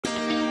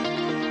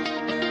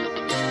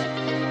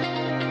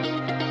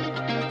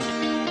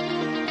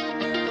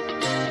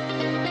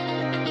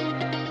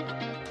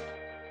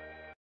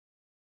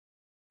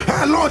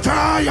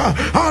Lotaya,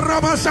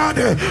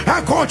 Arabasade,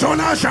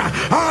 Akotolasha,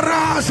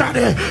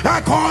 Arasade,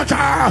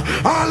 Akota,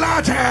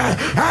 Alate,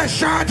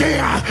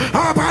 Ashadia,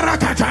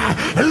 Abarakata,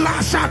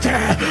 Lasate,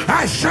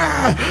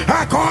 Asha,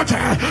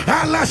 Akota,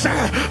 Alasa,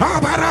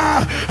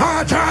 Abara,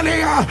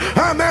 Atalia,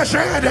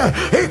 Amesed,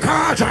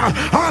 Ikata,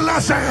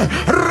 Alase,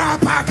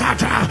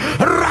 Rapakata,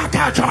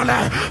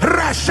 Rakatola,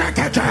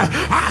 Rasakata,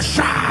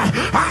 Asha,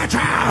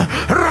 Ata,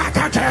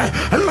 Rakate,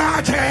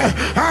 Late,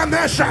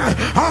 Amesha,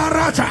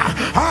 Arata,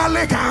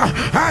 Alika,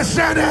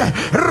 Asede,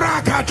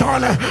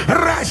 Rakatola,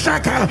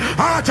 Rasaka,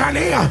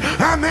 Atalia,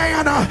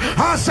 Ameana,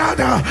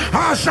 Asada,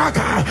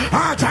 Ashaka,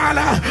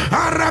 Atala,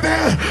 Arabe,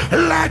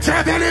 let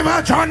the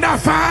believer turn the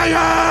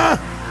fire.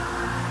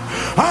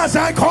 As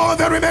I call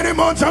the remaining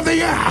months of the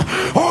year,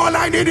 all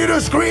I need you to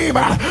scream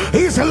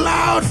is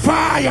loud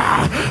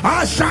fire.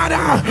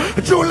 Ashada,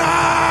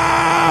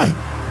 July.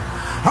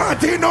 I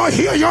did not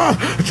hear you.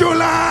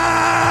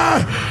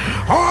 July,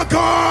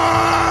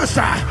 August,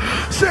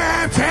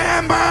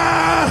 September,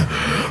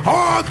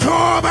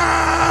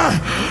 October,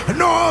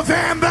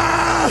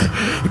 November,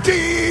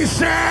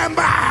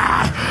 December,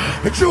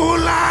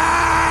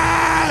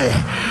 July,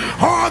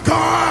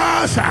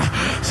 August,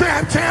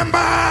 September,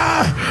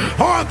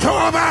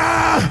 October,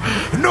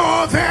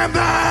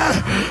 November,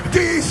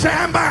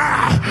 December.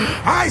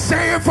 I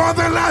say it for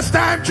the last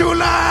time.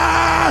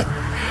 July,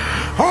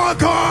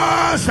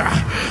 August,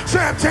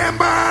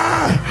 September,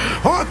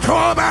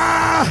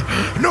 October,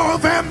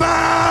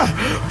 November,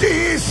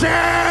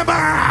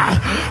 December.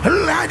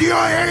 Let your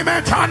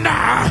amen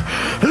thunder.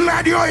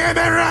 Let your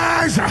amen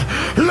rise.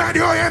 Let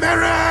your amen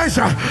rise.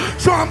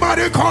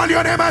 Somebody call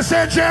your name and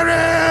say,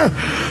 Jerry.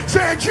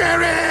 Say,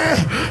 Jerry,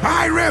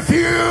 I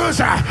refuse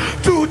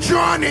to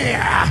journey.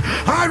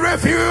 I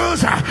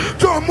refuse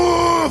to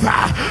move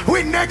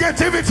with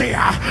negativity.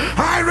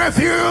 I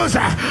refuse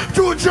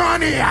to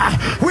journey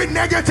with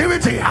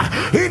negativity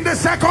in the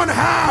second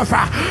half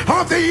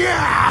of the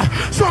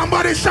year.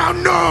 Somebody shout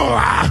no.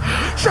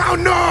 Shout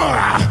no.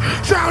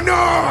 Shout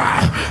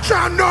no.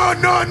 Shout no,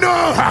 no,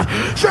 no.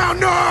 Shout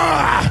no.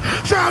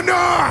 Shout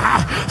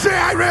no. Say,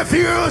 I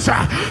refuse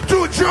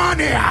to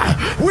journey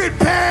with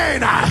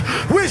pain,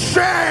 with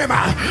shame,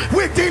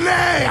 with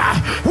delay,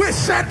 with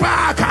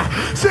setback.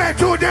 Say,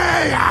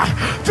 today,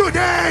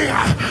 today,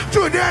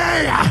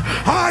 today,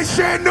 I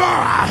say no.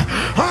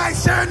 I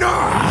say no.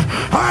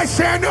 I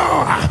say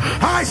no.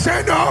 I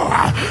say no.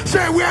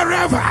 Say,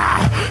 wherever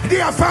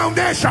their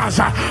foundations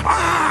are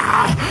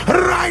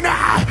right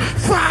now,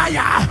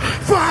 fire,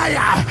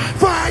 fire,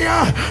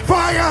 fire,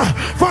 fire,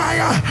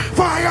 fire,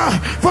 fire,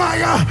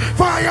 fire,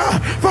 fire,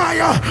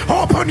 fire.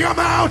 Open your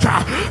mouth.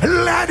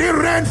 Let it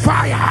rain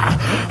fire.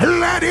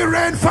 Let it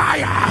rain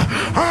fire.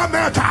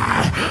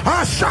 Ameta,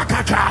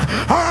 Ashakata,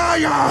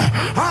 Aya,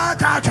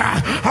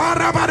 Atata,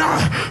 Arabada,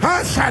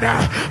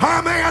 Asada,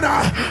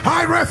 Ameda.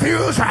 I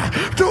refuse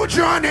to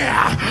journey.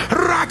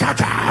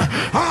 Rakata,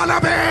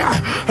 Alabe.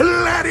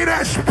 Let it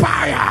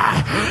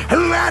aspire.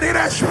 Let it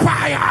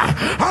aspire.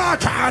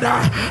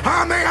 Atada,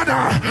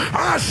 Ameda,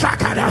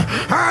 Ashakada,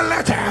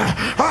 Alete,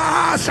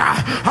 Asa,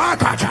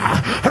 Akata,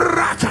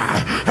 Rata,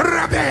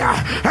 Rabea,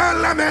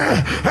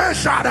 Eleme,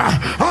 Esada,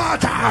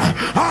 Ata,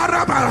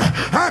 Araba,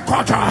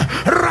 Akota,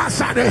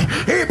 Rasade,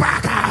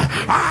 Ibaka,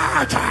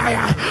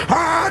 Ataya,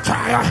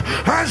 Ataya,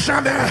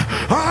 Ashame,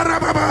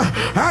 Arababa,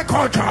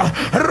 Akota,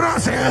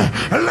 Rase,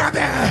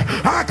 Labe,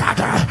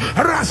 Akata,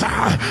 Rasa,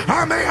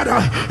 Ameda,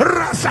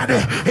 Rasade,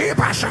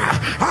 Ibasha,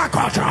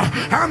 Akota,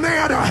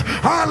 Ameda,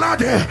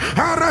 Alade,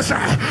 Arasa.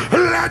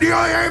 Let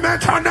your amen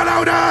thunder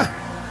louder.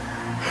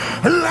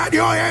 Let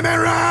your amen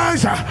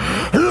rise.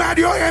 Let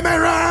your amen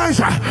rise.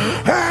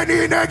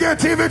 Any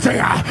negativity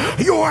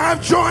you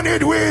have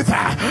journeyed with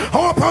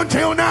up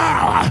until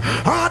now,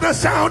 the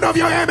sound of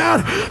your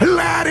amen,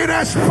 let it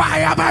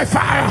aspire by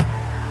fire.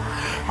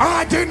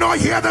 I did not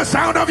hear the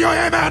sound of your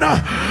amen.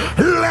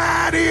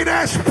 Let it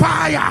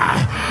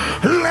aspire.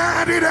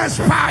 Let it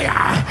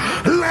aspire.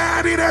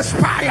 Let it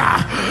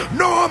aspire.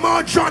 No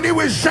more journey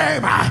with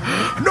shame.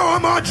 No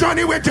more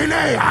journey with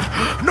delay.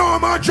 No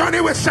more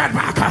journey with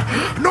setback.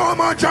 No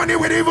more journey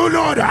with evil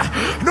Lord.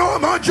 No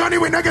more journey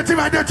with negative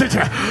identity.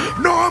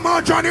 No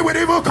more journey with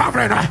evil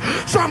covering.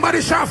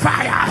 Somebody shall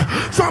fire.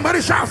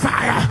 Somebody shall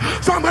fire.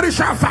 Somebody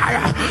shall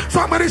fire.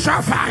 Somebody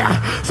shall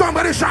fire.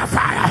 Somebody shall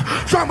fire.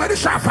 Somebody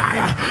shall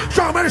fire.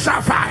 Somebody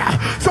shall fire.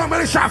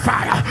 Somebody shall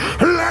fire.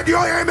 Let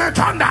your amen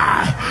thunder.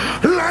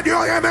 Let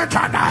your amen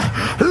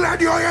thunder.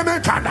 Let your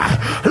amen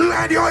thunder.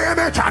 Let your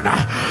amen thunder.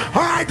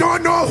 I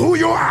don't know who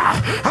you are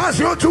as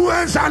your two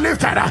hands are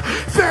lifted.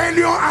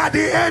 Failure at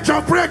the edge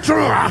of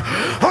breakthrough.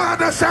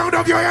 The sound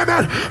of your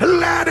amen,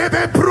 let it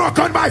be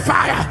broken by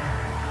fire.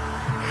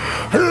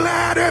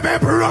 Let it be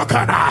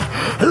broken.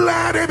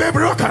 Let it be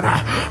broken.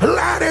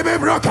 Let it be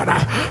broken.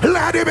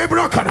 Let it be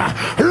broken.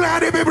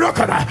 Let it be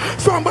broken.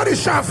 Somebody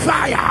shall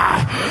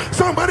fire.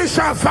 Somebody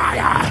shall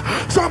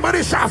fire.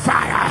 Somebody shall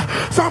fire.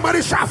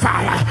 Somebody shall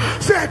fire.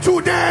 Say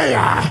today,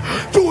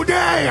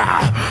 today,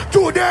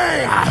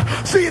 today,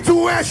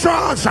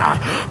 situations,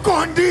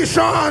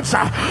 conditions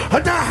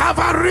that have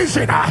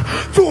arisen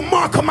to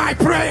mock my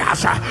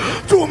prayers,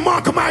 to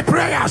mock my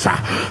prayers.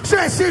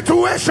 Say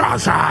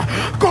situations,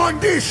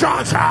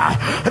 conditions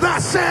that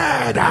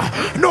said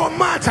no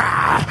matter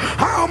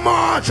how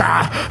much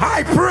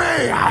I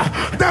pray,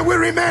 that will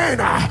remain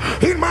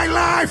in my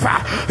life.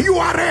 You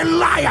are a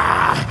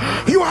liar.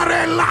 You are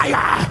a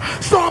liar.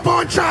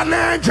 Stubborn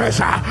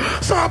challenges.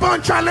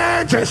 Stubborn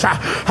challenges.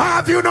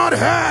 Have you not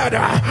heard?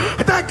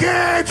 The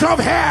gates of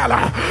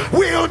hell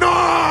will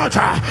not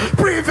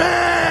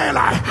prevail.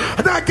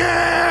 The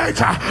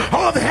gates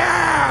of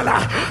hell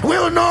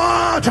will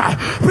not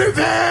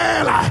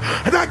prevail.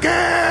 The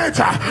gates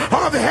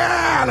of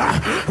hell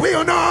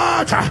will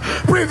not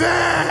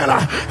prevail.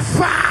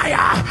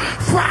 Fire,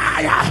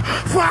 fire,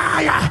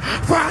 fire,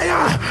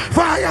 fire,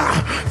 fire,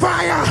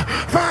 fire,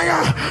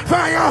 fire,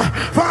 fire,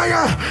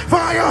 fire,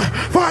 fire,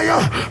 fire.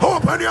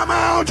 Open your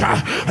mouth.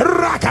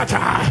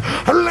 Rakata,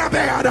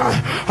 Labeda,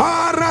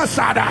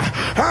 Arasada,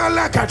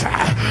 Alakata,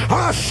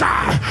 Asha,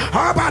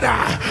 Abada,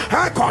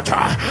 Akota,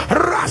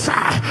 Rasa,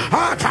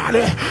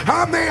 Atali,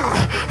 Amea,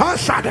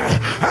 Asada,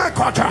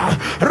 Akota,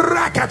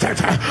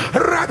 Rakata,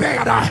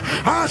 Rabeda,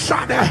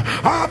 Asada,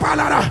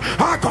 Abalada,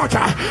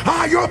 Akota.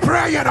 Are you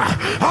praying?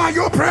 Are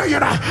you praying?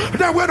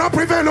 That will not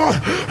prevail.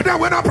 That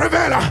will not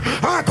prevail.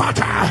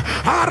 Akota,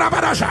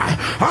 Arabadasha,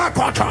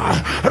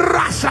 Akota,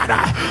 Rasada,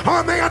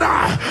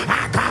 Ameada,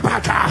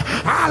 Akabata,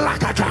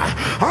 Alakata,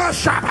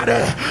 Ashabade,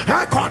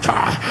 Akota,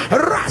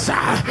 Rasa,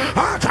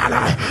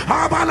 Atala,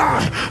 Abala,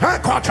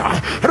 Akota,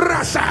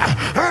 Rasa,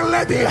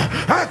 Lebi,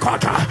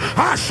 Akota,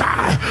 Asha.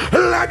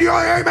 Let your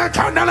amen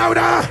turn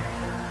louder.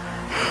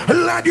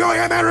 Let your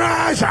amen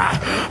rise.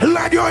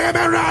 Let your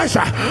amen rise.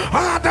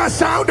 At the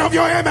sound of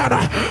your amen,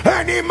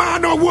 any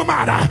man or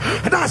woman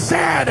that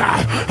said,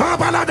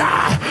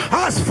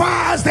 as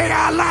far as they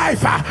are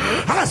alive,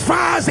 as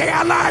far as they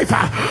are alive,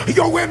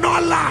 you will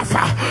not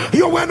laugh,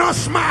 you will not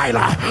smile.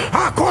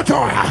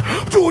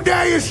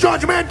 Today is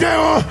judgment day.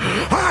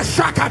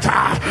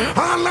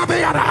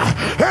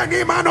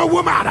 Any man or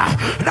woman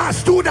that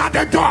stood at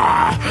the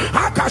door,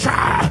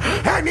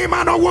 any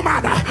man or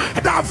woman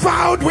that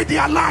vowed with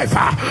their life,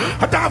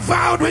 that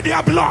vowed with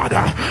their blood,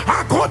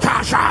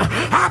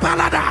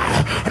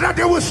 that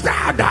they will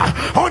stand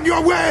on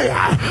your way,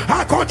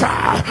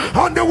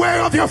 on the way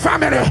of your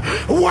family.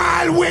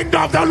 Wild wind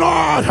of the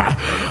Lord,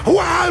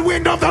 wild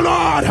wind of the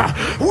Lord,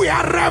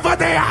 wherever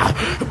they are,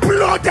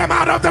 blow them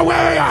out of the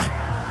way.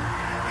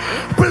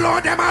 Blow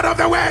them out of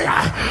the way.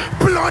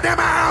 Blow them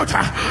out.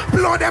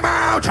 Blow them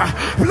out.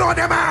 Blow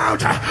them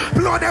out.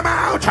 Blow them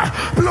out.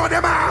 Blow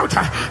them out.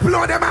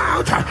 Blow them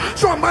out.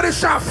 Somebody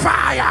shall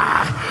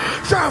fire.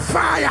 Shall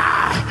fire.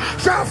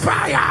 Shall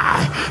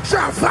fire.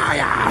 Shall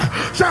fire.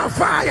 Shall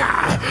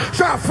fire.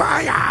 Shall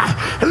fire.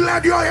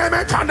 Let your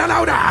amen turn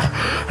louder.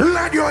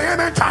 Let your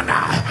amen turn.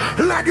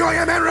 Let your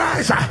amen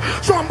rise.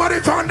 Somebody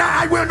turn.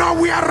 I will not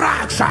wear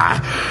rags.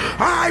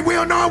 I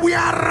will not wear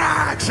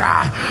rags.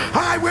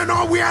 I will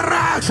not wear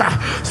rags.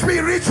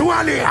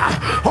 Spiritually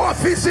or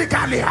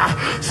physically.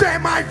 Say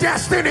my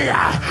destiny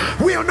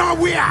will not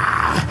wear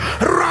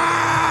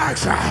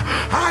rags.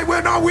 I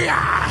will not wear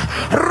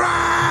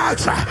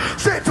rags.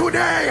 Say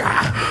today,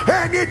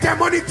 any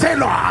demonic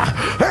tailor,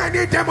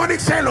 any demonic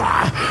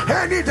sailor,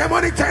 any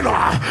demonic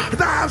tailor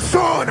that have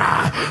sewn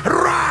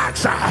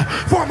rags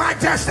for my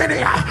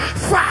destiny,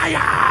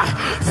 fire,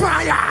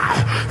 fire,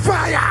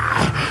 fire,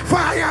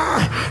 fire,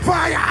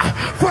 fire,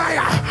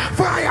 fire,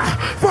 fire,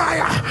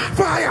 fire,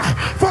 fire,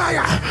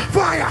 fire,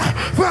 fire,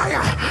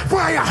 fire,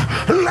 fire.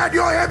 Let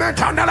your amen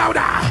turn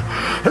louder.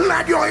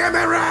 Let your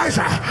amen rise.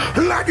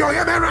 Let your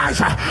amen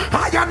rise.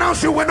 I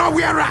announce you will not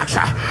wear rags.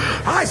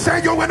 I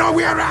say you will not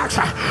wear rags.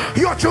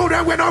 Your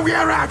children will not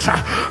wear rags.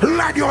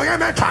 Let your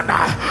amen turn.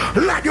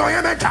 Let your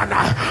amen turn.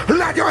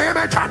 Let your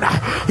amen turn.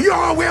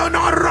 You will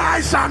not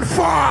rise and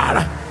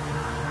fall.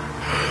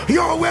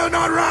 You will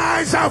not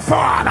rise and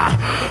fall.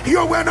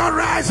 You will not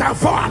rise and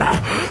fall.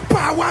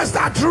 Powers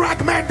that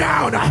drag men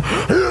down,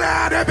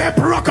 let it be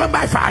broken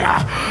by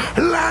fire.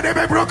 Let it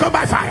be broken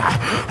by fire.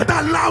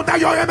 The louder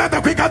your amen, the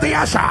quicker the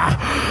answer.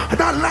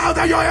 The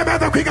louder your amen,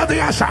 the quicker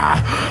the answer.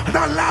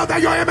 The louder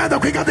your amen, the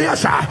quicker the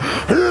answer.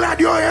 Let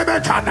your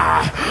amen turn.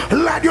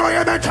 Let your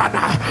amen turn.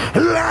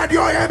 Let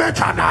your amen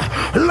turn.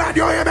 Let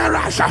your amen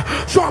rise.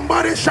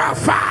 Somebody shall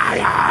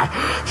fire.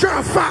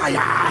 Shall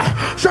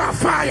fire. Shall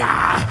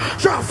fire.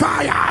 Shall fire.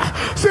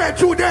 Say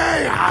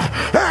today,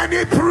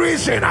 any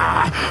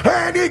prisoner,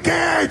 any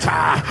gate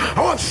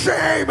of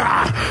shame,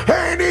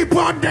 any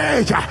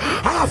bondage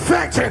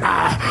affecting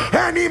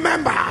any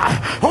member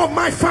of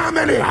my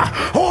family,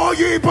 all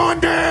ye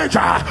bondage,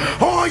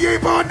 all ye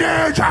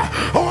bondage,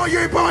 all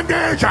ye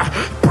bondage,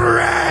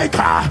 break,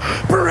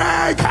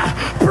 break,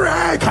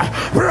 break,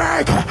 break.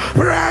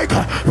 break,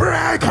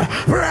 break,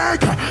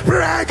 break,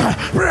 break,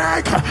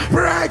 break,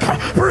 break,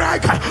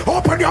 break.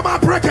 Open your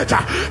mouth, break it,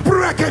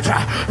 break it,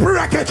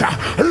 break it.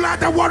 Let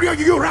the warrior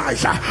you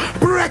rise,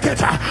 break it.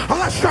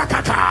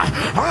 Ashakata,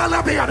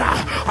 Alabiana,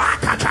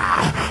 Akata,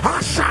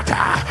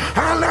 Ashata,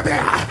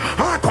 Alabia,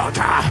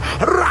 Akota,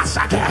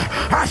 Rasaka,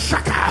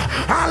 Ashaka,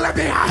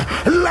 Alabia.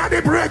 Let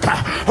it break.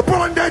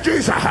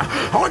 Bondages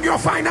on your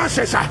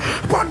finances,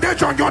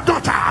 bondage on your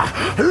daughter,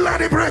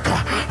 let it break.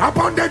 A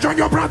bondage on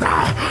your brother,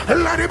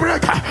 let it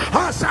break.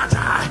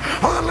 Asata,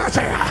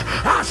 Alate,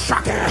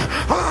 Ashake,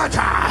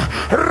 Ata,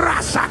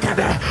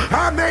 Rasakade,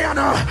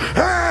 Ameano,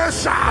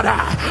 Esada,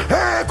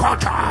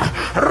 Ekota,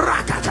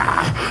 Rakata,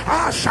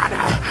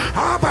 Ashada,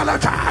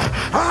 Abalata,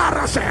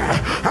 Arase,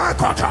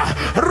 Akota,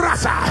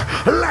 Rasa,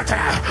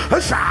 Lete,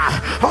 Sha,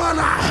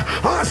 Ola,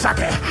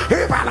 Osake,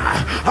 Ibala,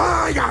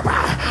 Ayaba,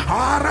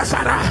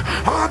 Arasada,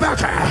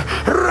 Abate,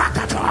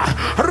 Rakata,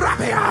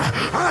 Rabia,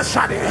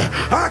 Asadi,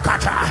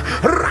 Akata,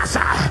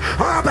 Rasa,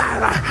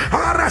 Abala,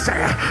 Arase,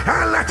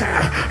 Alete,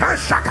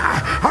 Ashaka,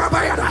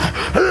 Abayada.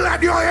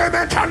 Let your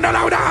amen turn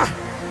louder.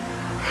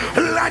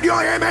 Let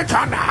your amen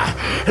turn.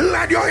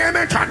 Let your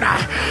amen turn.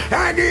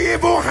 Any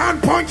evil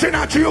hand pointing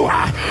at you,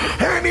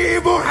 any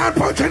evil hand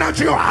pointing at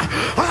you,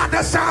 at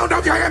the sound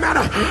of your amen,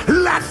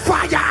 let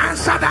fire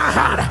answer that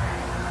hand.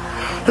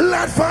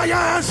 Let fire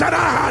answer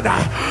that hand.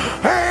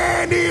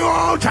 Any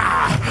altar,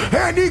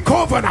 any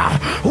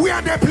covenant,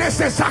 where they place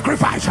the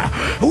sacrifice,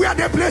 where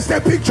they place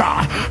the picture,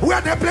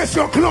 where they place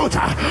your clothes,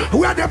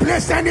 where they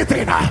place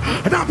anything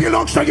that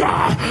belongs to you,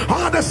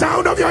 on the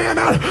sound of your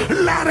amen,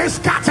 let it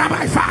scatter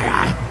by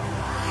fire.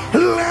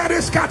 Let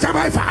it scatter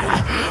by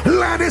fire.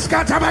 Let it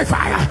scatter by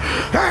fire.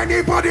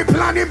 Anybody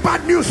planning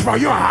bad news for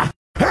you,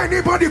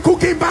 anybody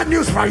cooking bad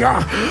news for you,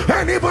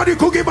 anybody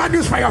cooking bad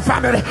news for your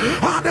family,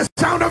 on the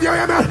sound of your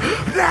amen,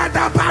 let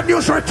the bad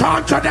news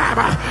return to them.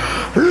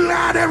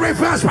 Let it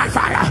reverse by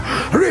fire.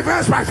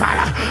 Reverse by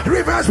fire.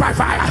 Reverse by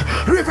fire.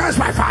 Reverse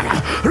by fire.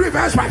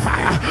 Reverse by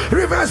fire.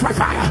 Reverse by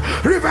fire.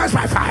 Reverse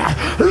by fire.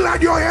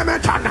 Let your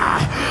amen turn.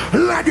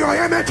 Let your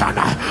amen turn.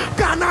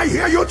 Can I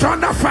hear you turn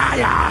the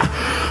fire?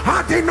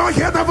 I did not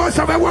hear the voice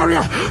of a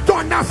warrior.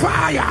 Turn the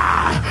fire.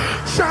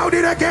 Shout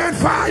it again,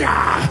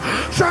 fire.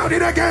 Shout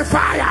it again,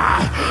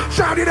 fire.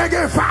 Shout it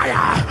again,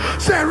 fire.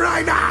 Say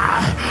right now,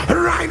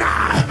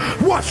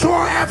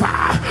 whatsoever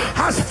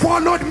has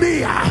followed me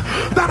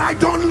that I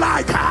don't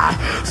like,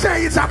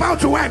 say it's about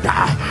to end.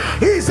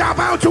 It's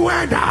about to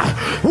end.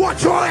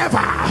 Whatsoever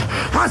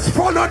has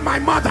followed my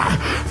mother,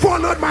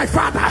 followed my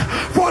father,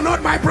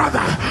 followed my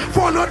brother,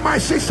 followed my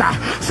sister,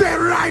 say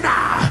right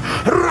now,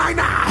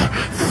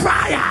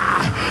 fire,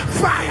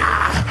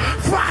 fire,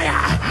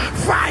 fire,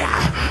 fire,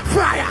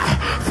 fire,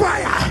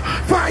 fire,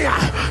 fire,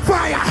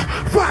 fire,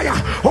 fire.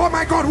 Oh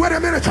my God, wait a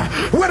minute,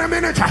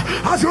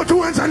 as your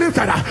two hands are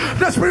lifted,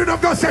 the Spirit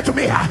of God said to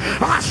me,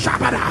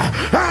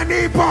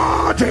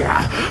 anybody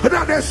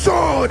that is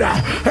sold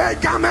a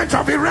garment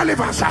of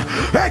irrelevance,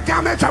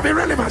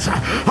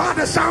 on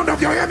the sound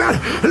of your amen,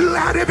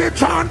 let it be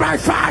torn by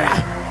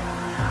fire.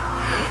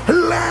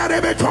 Let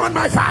it be torn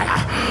by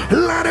fire.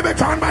 Let it be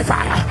torn by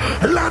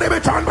fire. Let it be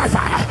torn by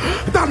fire.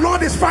 The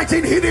Lord is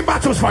fighting hidden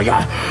battles for you.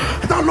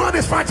 The Lord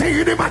is fighting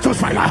hidden battles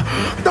for you.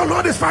 The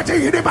Lord is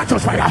fighting hidden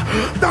battles for you.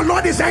 The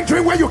Lord is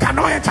entering where you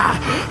cannot enter.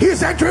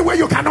 He's entering where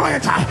you cannot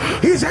enter.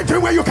 He's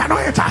entering where you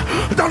cannot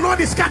enter. The Lord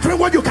is scattering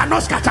what you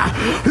cannot scatter.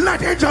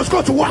 Let angels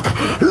go to work.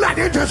 Let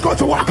angels go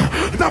to work.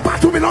 The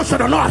battle belongs to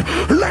the Lord.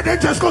 Let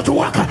angels go to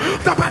work.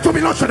 The battle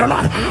belongs to the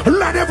Lord.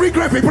 Let every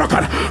grave be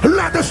broken.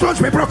 Let the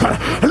stones be broken.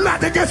 Let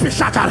the gates be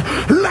shattered.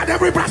 Let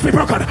every brass be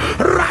broken.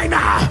 Right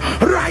now.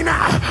 Right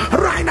now.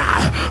 Right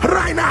now.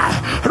 Right now.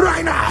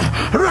 Right now.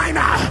 Right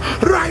now.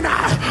 Right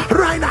now.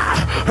 Right now.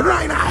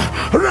 Right now.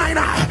 Right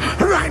now.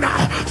 Right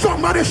now.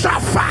 Somebody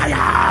shout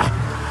fire.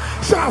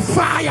 Shout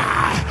fire.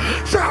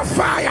 Shout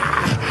fire.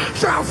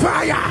 Shout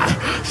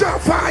fire.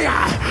 Shout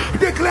fire.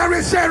 Declare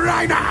it, say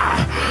right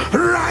now.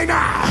 Right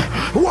now.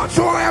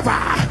 Whatsoever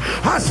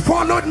has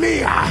followed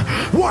me,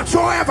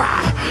 whatsoever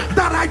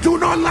that I do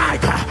not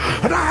like,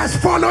 that has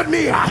followed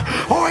me,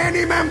 or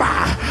any member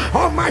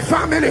of my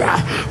family,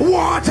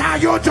 what are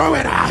you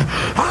doing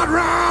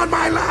around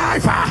my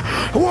life?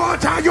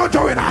 What are you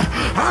doing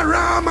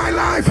around my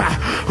life?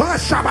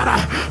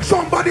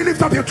 Somebody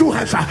lift up your two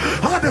hands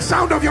at the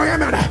sound of your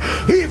amen.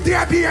 If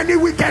there be any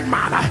wicked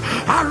man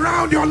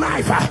around your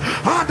life,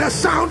 at the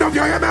sound of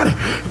your amen,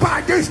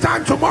 by this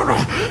time tomorrow,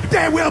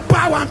 they will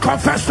bow and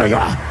confess to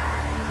you.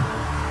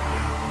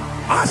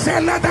 I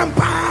say let them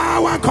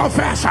bow and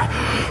confess.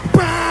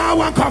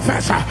 Bow and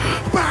confess.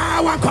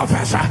 Bow and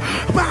confess.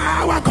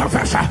 Bow and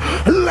confess.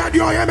 Let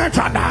your amen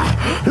turn.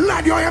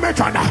 Let your amen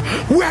turn.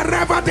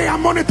 Wherever they are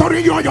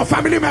monitoring you or your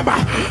family member,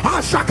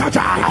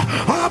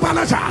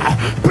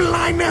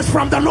 blindness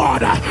from the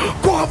Lord,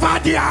 cover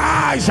their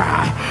eyes.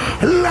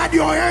 Let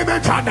your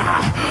amen turn.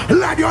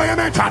 Let your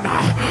amen turn.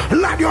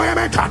 Let your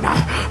amen turn.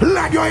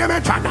 Let your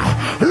amen turn.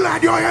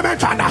 Let your amen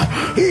turn.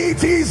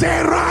 It is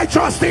a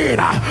righteous thing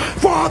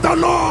for the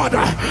Lord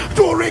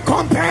to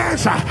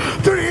recompense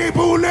triple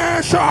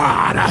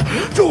tribulation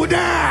to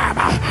them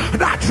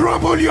that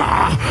trouble you.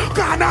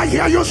 Can I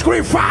hear you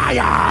scream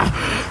fire?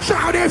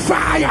 Shout it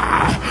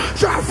fire!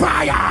 Shout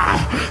fire!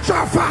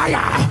 Shout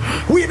fire!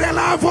 With a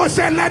loud voice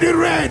and let it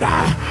rain.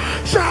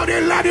 Shout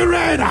it, let it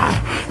rain.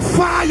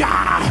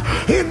 Fire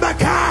in the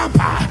camp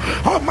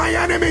of my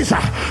enemies.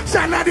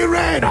 Say let it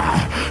rain.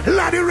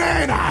 Let it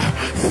rain.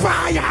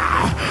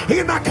 Fire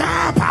in the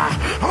camp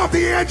of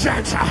the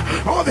agents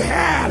of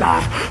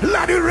hell.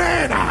 Let it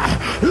rain.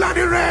 Let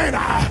it rain.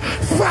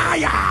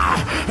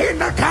 Fire in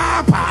the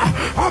camp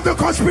of the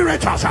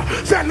conspirators.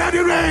 Say let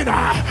it rain.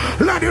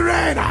 Let it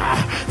rain.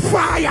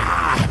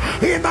 Fire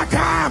in the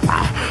camp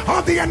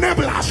of the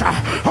enablers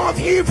of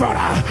evil.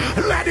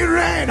 Let it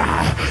rain.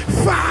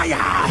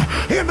 Fire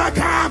in the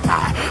camp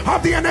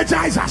of the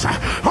energizers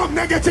of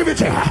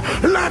negativity.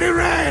 Let it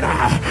rain.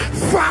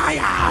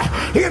 Fire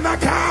in the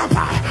camp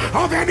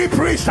of any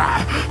priest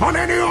on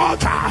any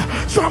altar.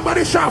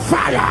 Somebody shout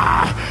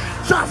fire.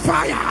 Shout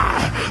fire!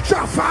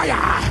 Shout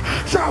fire!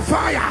 Shout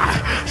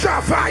fire!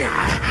 Shout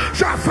fire!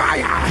 Shout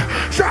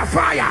fire! Shout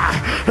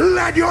fire!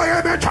 Let your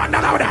amen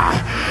thunder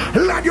louder!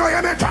 Let your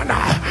amen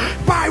thunder!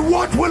 By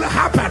what will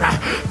happen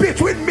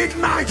between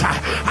midnight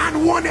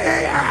and 1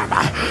 a.m.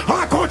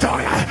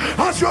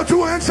 As your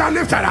two hands are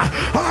lifted,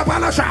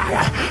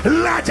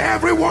 let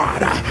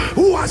everyone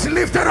who has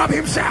lifted up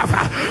himself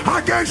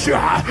against you,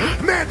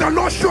 may the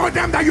Lord show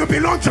them that you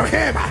belong to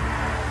him.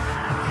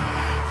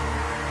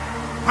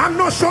 I'm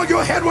not sure you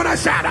heard what I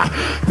said.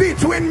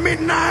 Between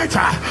midnight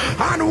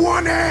and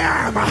 1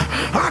 a.m.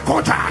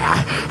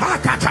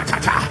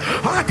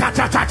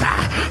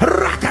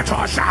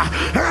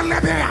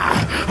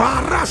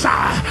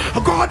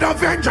 God of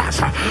vengeance,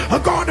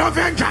 God of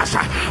vengeance,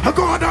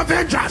 God of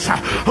vengeance,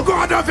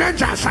 God of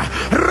vengeance.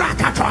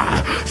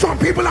 Some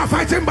people are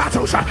fighting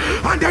battles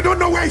and they don't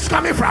know where it's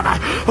coming from.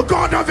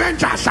 God of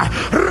vengeance.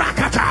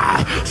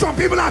 Some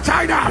people are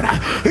tied down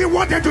in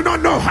what they do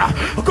not know.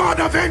 God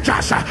of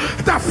vengeance.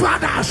 The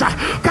fathers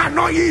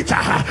cannot eat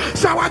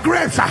sour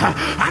grapes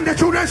and the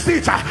children's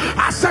teeth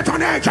are set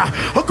on edge.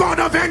 God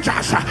of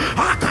vengeance.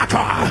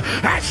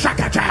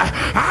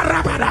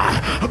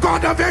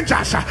 God of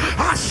vengeance.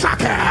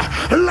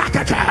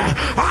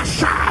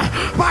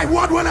 By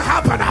what will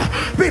happen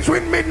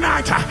between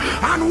midnight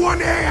and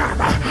 1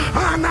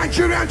 a.m.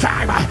 Nigerian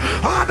time?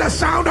 The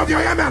sound of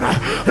your amen.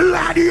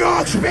 Let the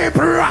ox be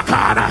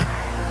broken.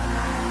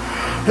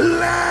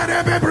 Let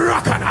it be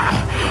broken.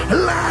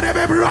 Let it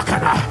be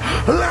broken.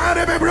 Let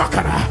it be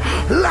broken.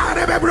 Let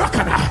it be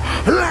broken.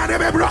 Let it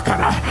be broken.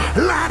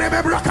 Let it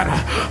be broken.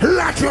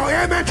 Let your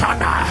amen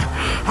thunder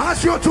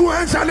as your two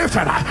hands are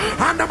lifted.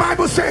 And the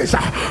Bible says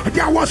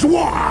there was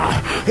war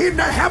in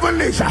the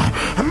heavenlies.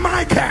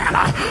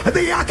 Michael,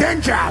 the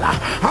archangel,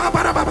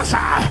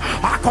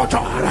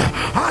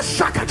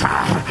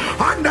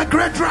 and the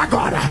great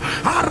dragon,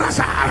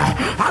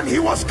 and he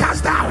was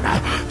cast down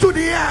to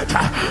the earth.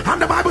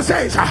 And the Bible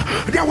says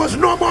there was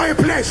no more a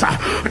place,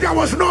 there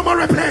was no more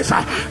a place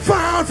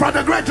found for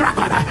the great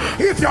dragon.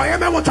 If your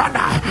amen will thunder,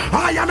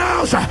 I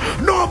announce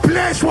no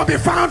place will be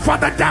found for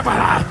the devil.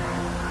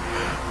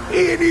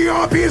 In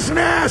your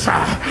business,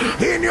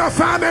 in your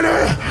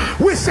family,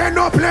 we say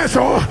no place,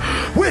 oh,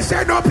 we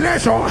say no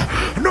place, oh,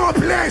 no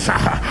place,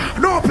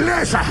 no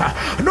place,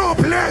 no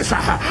place,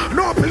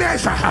 no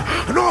place,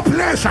 no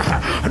place,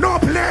 no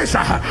place,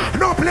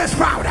 no place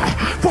found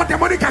for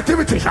demonic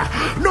activities,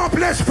 no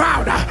place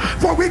found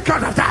for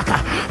wicked attack,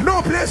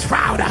 no place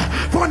found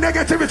for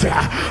negativity.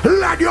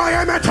 Let your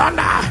amen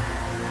thunder.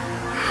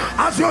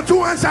 As your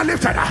two hands are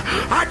lifted,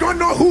 I don't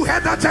know who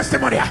heard that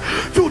testimony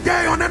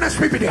today on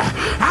NSPPD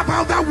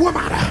about that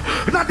woman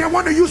that they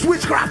want to use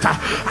witchcraft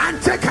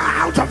and take her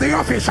out of the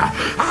office.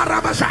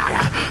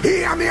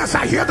 Hear me as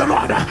I hear the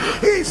Lord.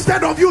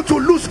 Instead of you to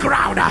lose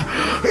ground,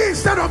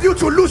 instead of you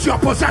to lose your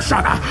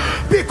possession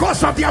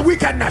because of their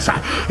wickedness,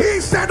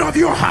 instead of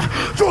you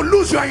to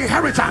lose your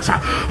inheritance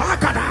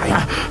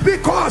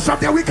because of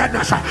their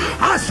wickedness,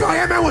 as your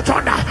amen will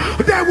thunder,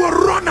 they will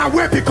run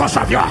away because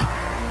of you.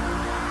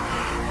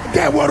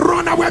 They will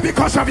run away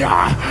because of you.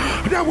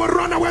 They will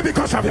run away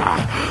because of you.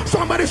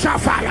 Somebody shall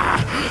fire.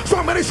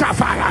 Somebody shall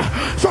fire.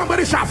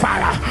 Somebody shall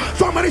fire.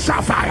 Somebody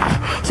shall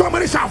fire.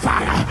 Somebody shall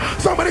fire.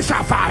 Somebody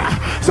shall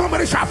fire.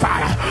 Somebody shall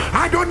fire.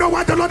 I don't know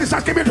what the Lord is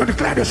asking me to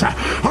declare this.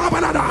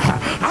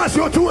 As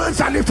your two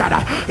hands are lifted,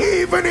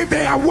 even if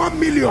they are 1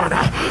 million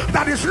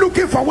that is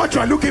looking for what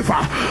you are looking for,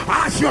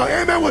 as your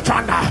amen will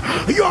thunder,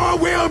 you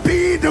will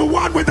be the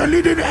one with the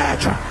leading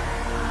edge.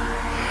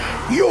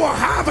 You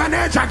have an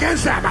edge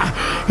against them.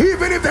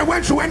 Even if they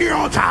went to any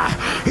altar,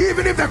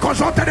 even if they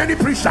consulted any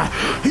priest,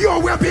 you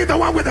will be the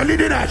one with the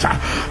leading edge.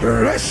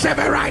 Receive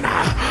it right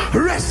now.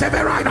 Receive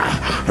it right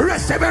now.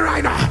 Receive it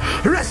right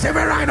now. Receive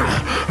it right now.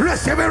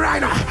 Receive it right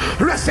now.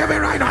 Receive it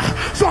right now.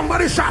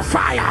 Somebody shout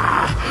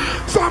fire.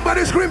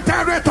 Somebody scream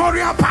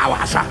territorial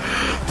powers.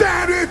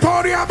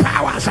 Territorial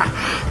powers.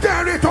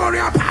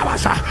 Territorial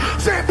powers.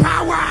 Say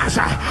powers.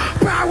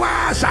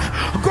 Powers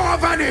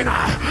governing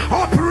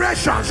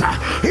operations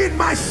in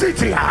my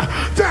city.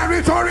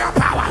 Territorial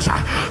powers.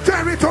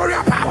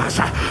 Territorial powers.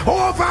 Oh,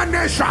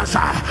 nations.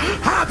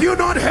 Have you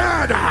not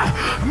heard?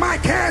 My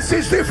case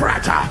is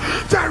different.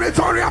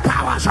 Territorial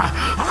powers,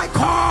 I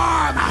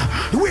come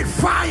with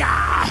fire.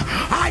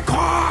 I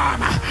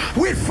come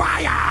with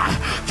fire.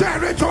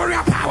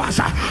 Territorial powers,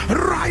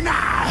 right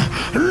now,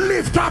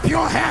 lift up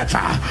your head.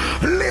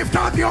 Lift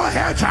up your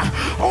head,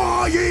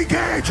 oh ye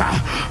gates.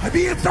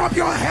 Lift up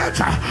your head,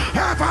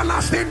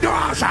 everlasting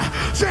doors.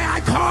 Say, I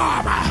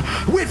come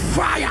with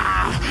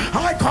fire.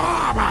 I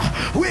come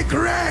with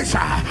grace.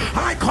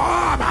 I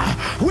come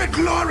with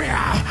glory.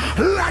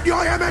 Let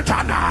your image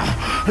thunder.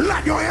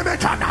 Let your image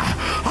thunder.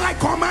 I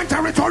command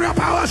territorial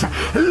powers.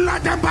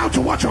 Let them bow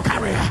to what you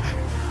carry.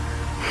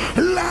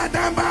 Let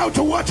them bow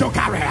to what you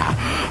carry.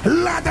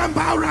 Let them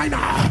bow right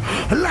now.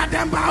 Let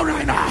them bow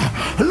right now.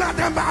 Let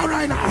them bow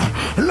right now.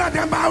 Let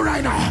them bow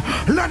right now.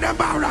 Let them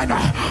bow right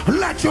now.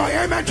 Let your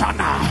image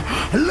honor.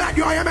 Let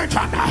your image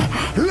honor.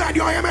 Let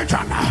your image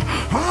honor.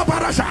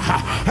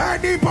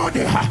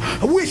 Anybody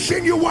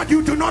wishing you what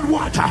you do not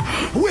want,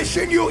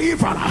 wishing you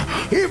evil,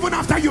 even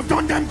after you've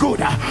done them good,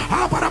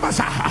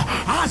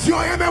 as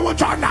your image will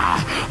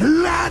honor,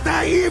 let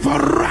the evil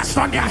rest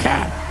on their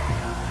head.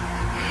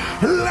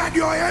 Let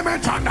your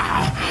image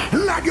honor.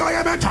 Let your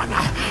image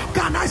honor.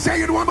 Can I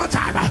say it one more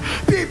time?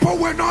 People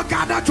will not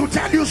gather to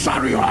tell you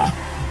sorry.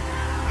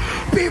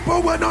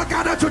 People will not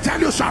gather to tell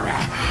you sorry.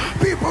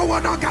 People will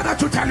not gather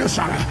to tell you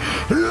sorry.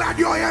 Let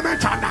your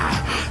image honor.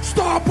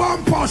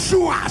 Stubborn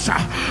pursuers.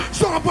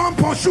 Stubborn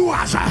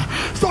pursuers.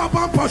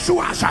 Stubborn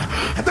pursuers.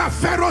 The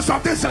pharaohs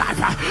of this life.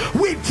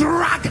 We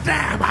drag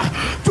them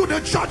to the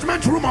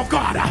judgment room of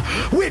God.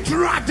 We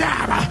drag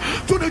them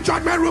to the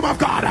judgment room of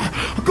God.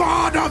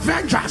 God of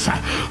vengeance.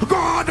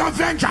 God of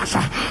vengeance.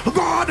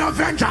 God of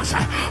vengeance.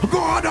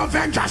 God of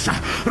vengeance.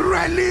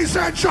 Release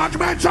a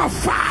judgment of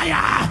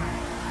fire.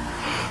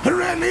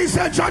 Release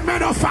a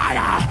judgment of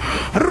fire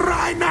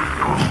right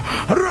now,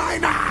 right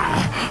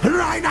now,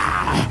 right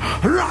now,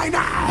 right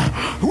now.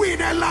 With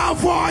a loud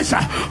voice,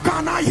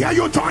 can I hear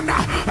you thunder?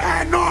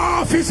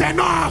 Enough is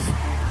enough.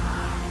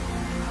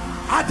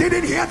 I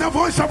didn't hear the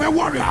voice of a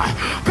warrior.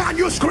 Can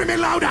you scream it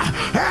louder?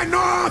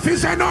 Enough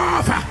is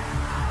enough.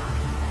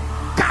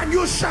 Can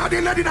you shout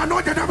it? Let it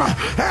anoint the devil.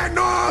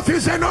 Enough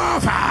is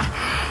enough.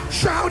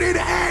 Shout it.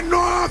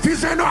 Enough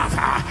is enough.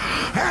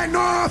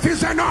 Enough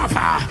is enough.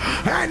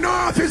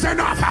 Enough is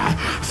enough.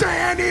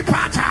 Say any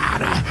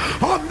pattern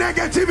of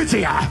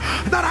negativity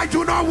that I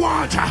do not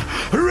want.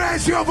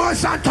 Raise your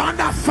voice and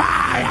thunder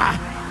fire.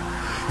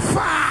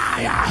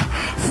 Fire,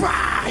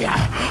 fire,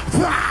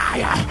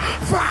 fire,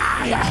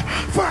 fire,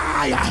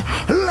 fire.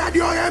 Let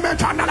your image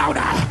thunder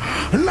louder.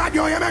 Let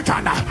your image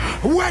thunder.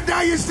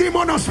 Whether it's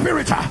demon or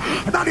spirit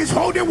that is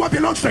holding what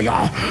belongs to you,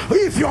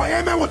 if your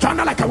image will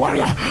thunder like a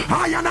warrior,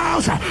 I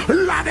announce,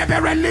 let it be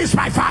released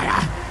by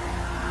fire.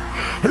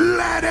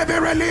 Let it be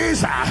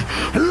released.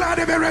 Let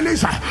it be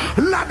released.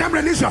 Let them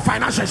release your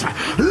finances.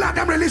 Let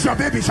them release your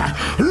babies.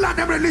 Let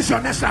them release your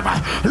next level.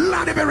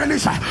 Let it be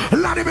released.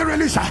 Let it be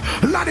released.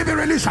 Let it be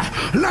released.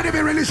 Let it be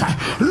released.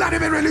 Let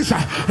it be released.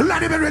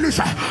 Let it be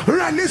released.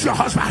 Release your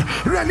husband.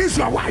 Release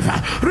your wife.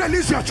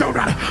 Release your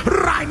children.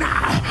 Right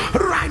now.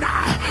 Right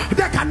now.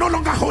 They can no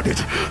longer hold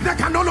it. They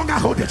can no longer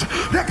hold it.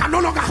 They can no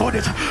longer hold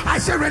it. I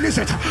say release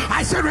it.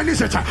 I say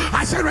release it.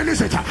 I say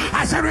release it.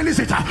 I say release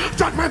it.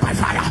 Judgment by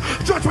fire.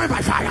 Judgment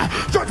by fire.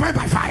 Judgment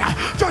by fire.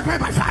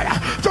 Judgment by fire.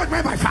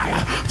 Judgment by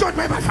fire.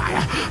 Judgment by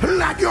fire.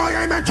 Let your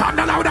image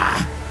thunder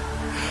louder.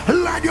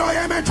 Let your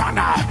image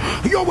thunder.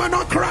 You will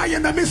not cry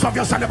in the midst of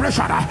your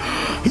celebration.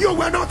 You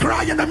will not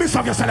cry in the midst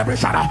of your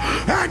celebration.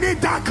 Any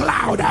dark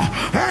cloud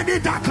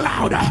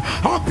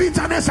of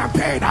bitterness and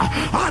pain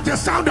at the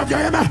sound of your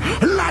image,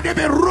 let it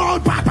be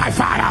rolled back by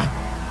fire.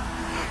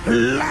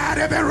 Let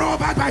it be rolled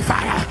back by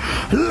fire.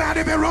 Let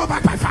it be rolled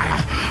back by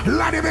fire.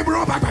 Let it be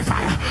rolled back by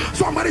fire.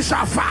 Somebody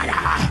shout fire.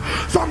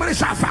 Somebody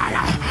shout fire.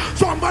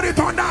 Somebody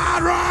thunder.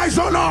 Arise,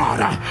 O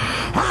Lord.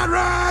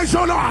 Arise,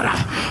 O Lord.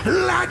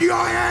 Let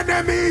your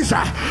enemies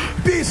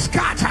be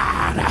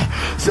scattered.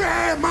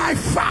 Say, my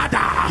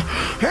Father,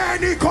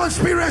 any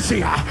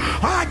conspiracy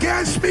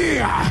against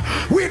me,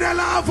 with a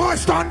loud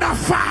voice, thunder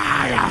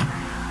fire.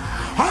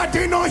 I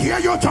did not hear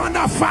you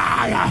thunder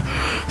fire.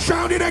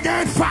 Shout it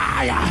again.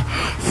 Fire.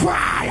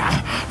 Fire.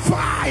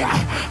 Fire.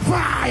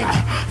 Fire.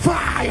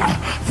 Fire.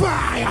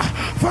 Fire.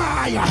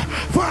 Fire.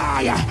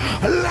 Fire.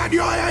 Let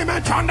your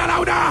amen thunder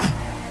louder.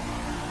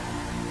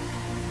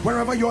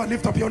 Wherever you are,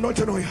 lift up your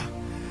anointing oil.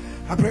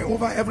 I pray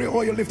over every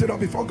oil lifted up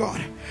before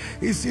God.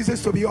 It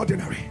ceases to be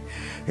ordinary.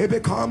 It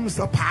becomes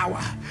the power,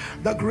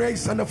 the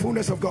grace, and the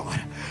fullness of God.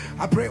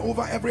 I pray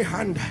over every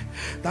hand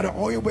that the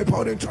oil will be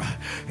poured into.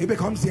 It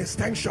becomes the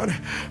extension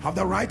of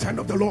the right hand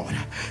of the Lord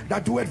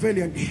that doeth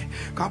valiantly.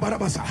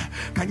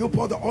 Can you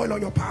pour the oil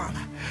on your palm?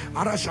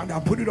 Arashanda,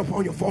 put it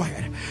upon your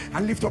forehead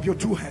and lift up your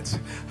two hands.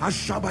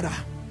 Ashabada.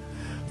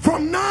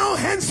 From now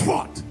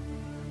henceforth,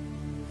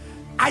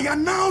 I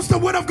announce the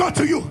word of God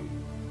to you.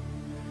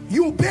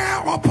 You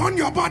bear upon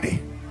your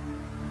body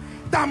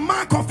the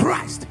mark of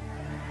Christ.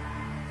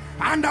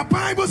 And the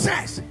Bible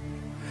says,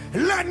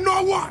 let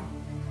no one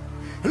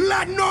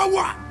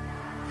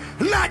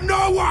let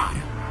no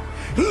one,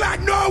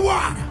 let no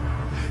one,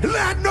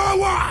 let no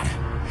one,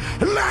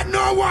 let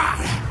no one,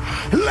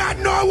 let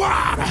no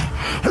one,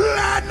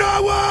 let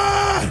no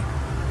one.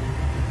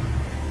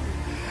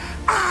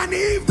 And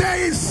if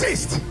they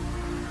insist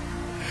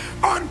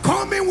on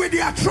coming with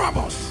their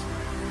troubles,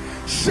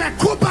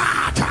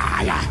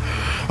 Shekubataya,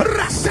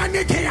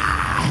 Rasanikia,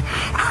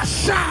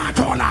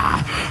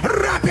 Ashatola,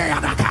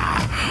 Rabeadaka,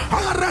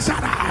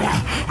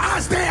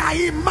 as they are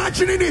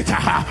imagining it,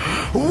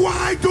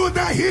 why do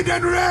the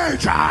hidden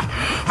rage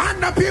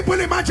and the people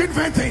imagine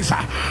vain things?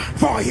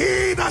 For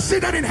he that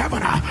sitteth in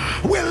heaven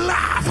will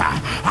laugh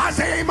as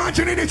they are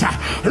imagining it.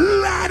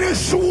 Let it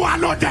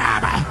swallow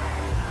them.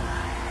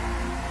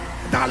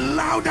 The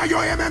louder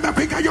your amen, the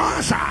bigger your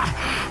answer.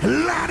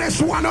 Let it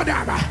swallow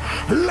them.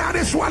 Let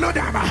it swallow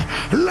them.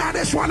 Let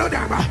it swallow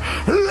them.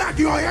 Let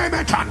your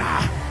amen turn.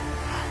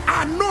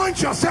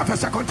 Anoint yourself a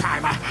second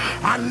time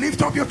and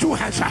lift up your two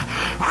hands.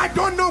 I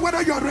don't know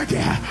whether you're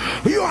ready.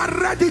 You are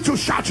ready to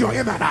shout your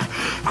amen.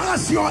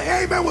 As your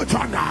amen will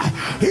turn.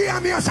 Hear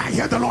me as I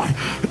hear the Lord.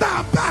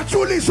 The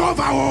battle is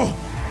over. Oh.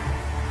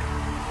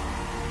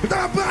 The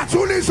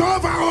battle is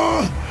over.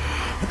 Oh.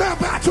 The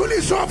battle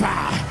is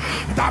over.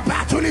 The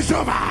battle is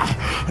over.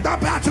 The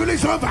battle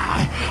is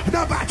over.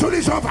 The battle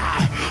is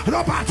over.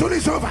 The battle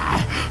is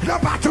over. The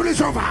battle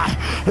is over.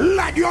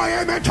 Let your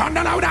amen turn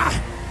louder.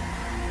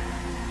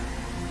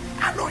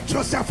 Anoint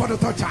yourself for the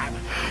third time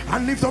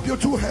and lift up your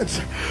two hands.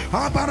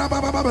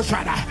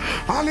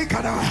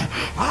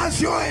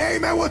 As your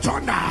amen will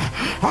turn,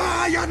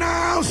 I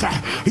announce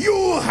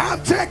you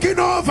have taken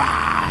over.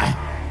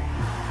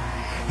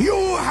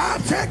 You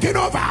have taken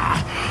over.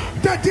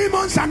 The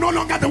demons are no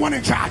longer the one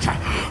in charge.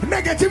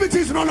 Negativity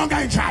is no longer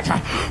in charge.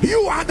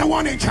 You are the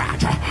one in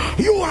charge.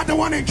 You are the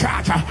one in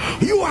charge.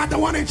 You are the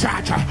one in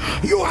charge.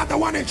 You are the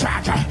one in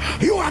charge.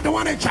 You are the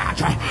one in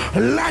charge.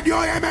 Let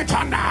your amen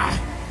turn.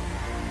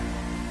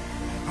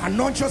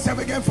 Anoint yourself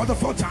again for the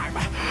fourth time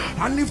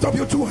and lift up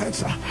your two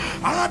hands.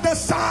 At the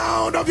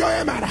sound of your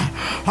amen,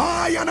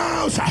 I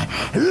announce,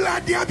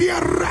 let there be a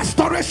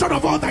restoration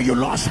of all that you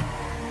lost.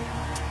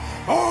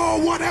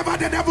 Oh, whatever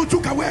the devil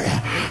took away,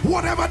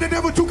 whatever the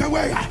devil took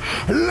away,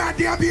 let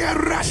there be a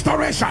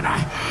restoration.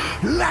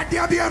 Let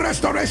there be a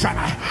restoration.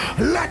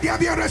 Let there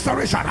be a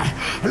restoration.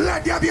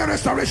 Let there be a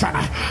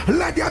restoration.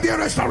 Let there be a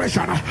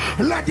restoration.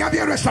 Let there be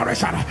a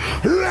restoration.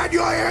 Let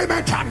your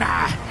amen turn.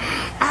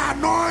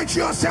 Anoint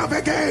yourself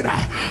again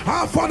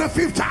for the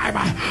fifth time.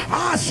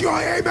 As your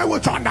amen will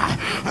turn.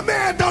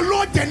 May the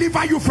Lord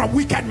deliver you from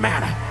wicked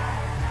men.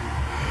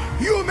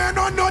 You may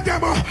not know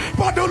them,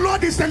 but the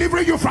Lord is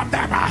delivering you from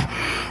them.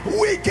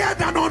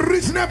 Wicked and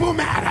unreasonable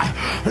man,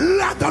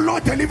 let the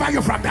Lord deliver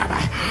you from them.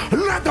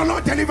 Let the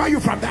Lord deliver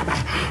you from them.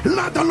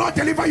 Let the Lord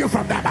deliver you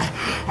from them.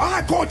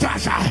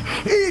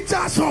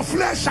 Eaters of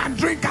flesh and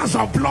drinkers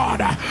of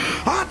blood,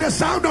 at the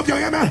sound of your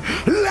amen,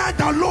 let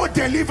the Lord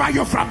deliver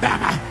you from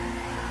them.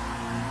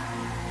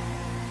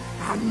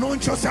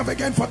 Anoint yourself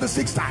again for the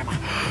sixth time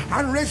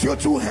and raise your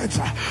two hands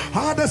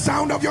at the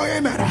sound of your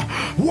amen.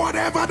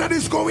 Whatever that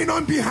is going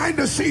on behind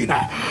the scene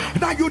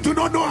that you do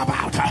not know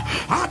about,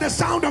 at the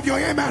sound of your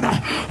amen,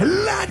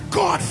 let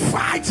God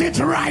fight it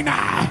right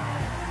now.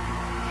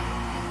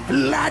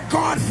 Let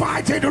God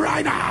fight it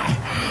right now.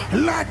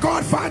 Let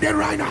God fight it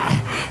right now.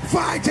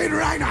 Fight it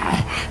right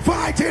now.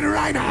 Fight it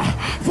right now.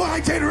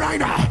 Fight it right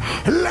now.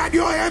 Let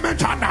your amen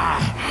turn.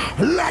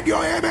 Let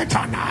your amen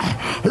turn.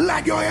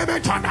 Let your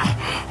amen turn.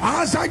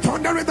 As I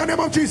thunder in the name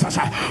of Jesus,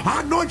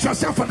 anoint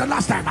yourself for the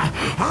last time.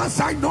 As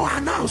I know,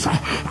 announce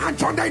and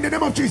thunder in the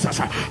name of Jesus.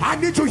 I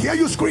need to hear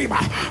you scream.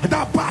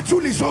 The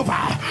battle is over.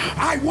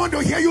 I want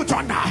to hear you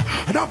thunder.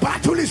 The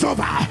battle is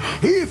over.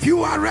 If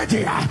you are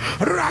ready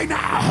right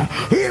now,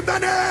 in the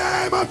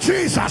name of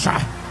Jesus.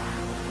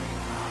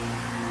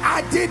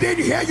 I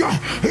didn't hear you.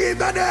 In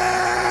the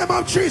name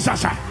of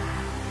Jesus.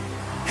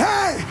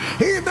 Hey,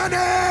 in the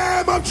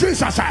name of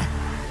Jesus.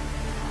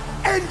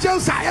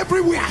 Angels are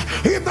everywhere.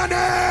 In the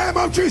name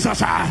of Jesus.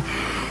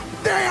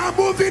 They are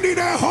moving in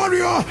a hurry.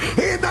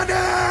 In the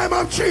name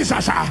of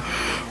Jesus.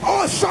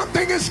 Oh,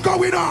 something is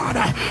going on.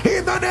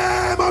 In the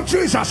name of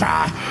Jesus.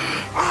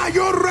 Are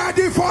you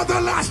ready for the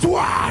last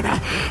one?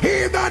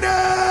 In the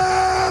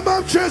name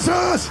of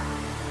Jesus.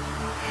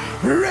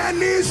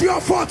 Release your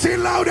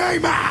 14 loud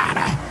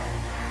amen.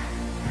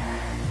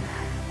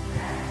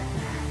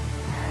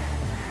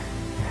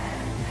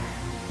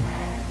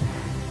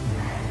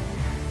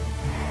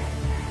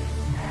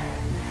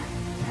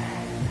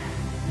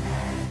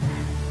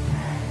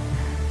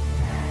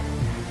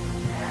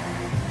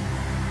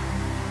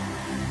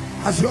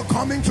 As you're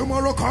coming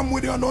tomorrow, come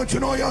with your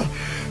anointing oil,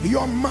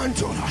 your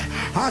mantle.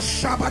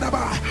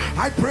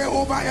 I pray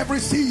over every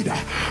seed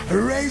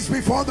raised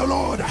before the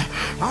Lord,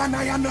 and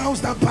I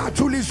announce the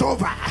battle is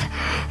over.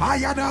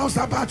 I announce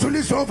the battle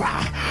is over.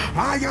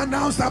 I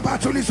announce the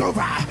battle is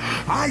over.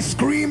 I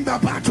scream the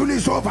battle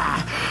is over.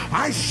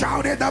 I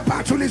shouted the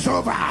battle is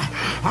over.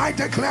 I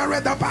declare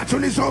it, the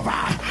battle is over.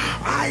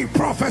 I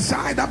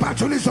prophesy the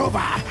battle is over.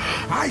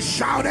 I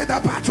shouted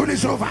the battle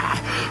is over.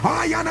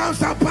 I announce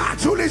the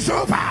battle is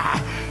over.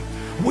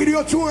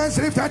 your two hands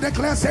lifted,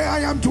 declare, say, I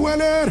am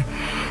dwelling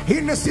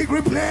in the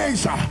secret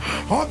place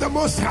of the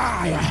Most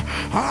High.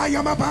 I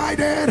am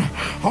abiding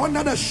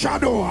under the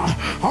shadow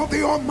of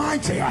the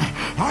Almighty.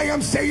 I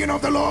am saying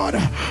of the Lord,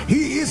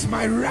 He is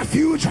my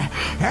refuge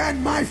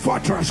and my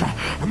fortress,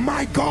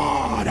 my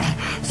God.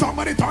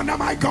 Somebody thunder,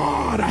 my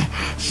God.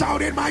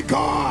 Shouting, my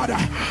God.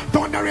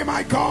 Thundering,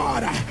 my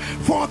God.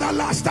 For the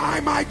last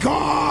time, my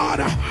God.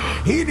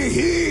 In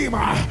Him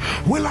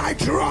will I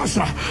trust.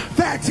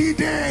 30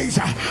 days.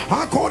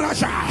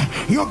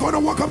 You're going to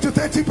walk up to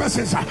 30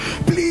 persons.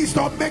 Please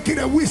don't make it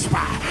a whisper.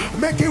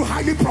 Make it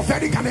highly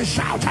prophetic and a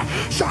shout.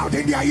 Shout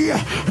in their ear.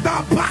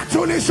 The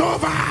battle is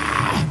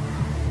over.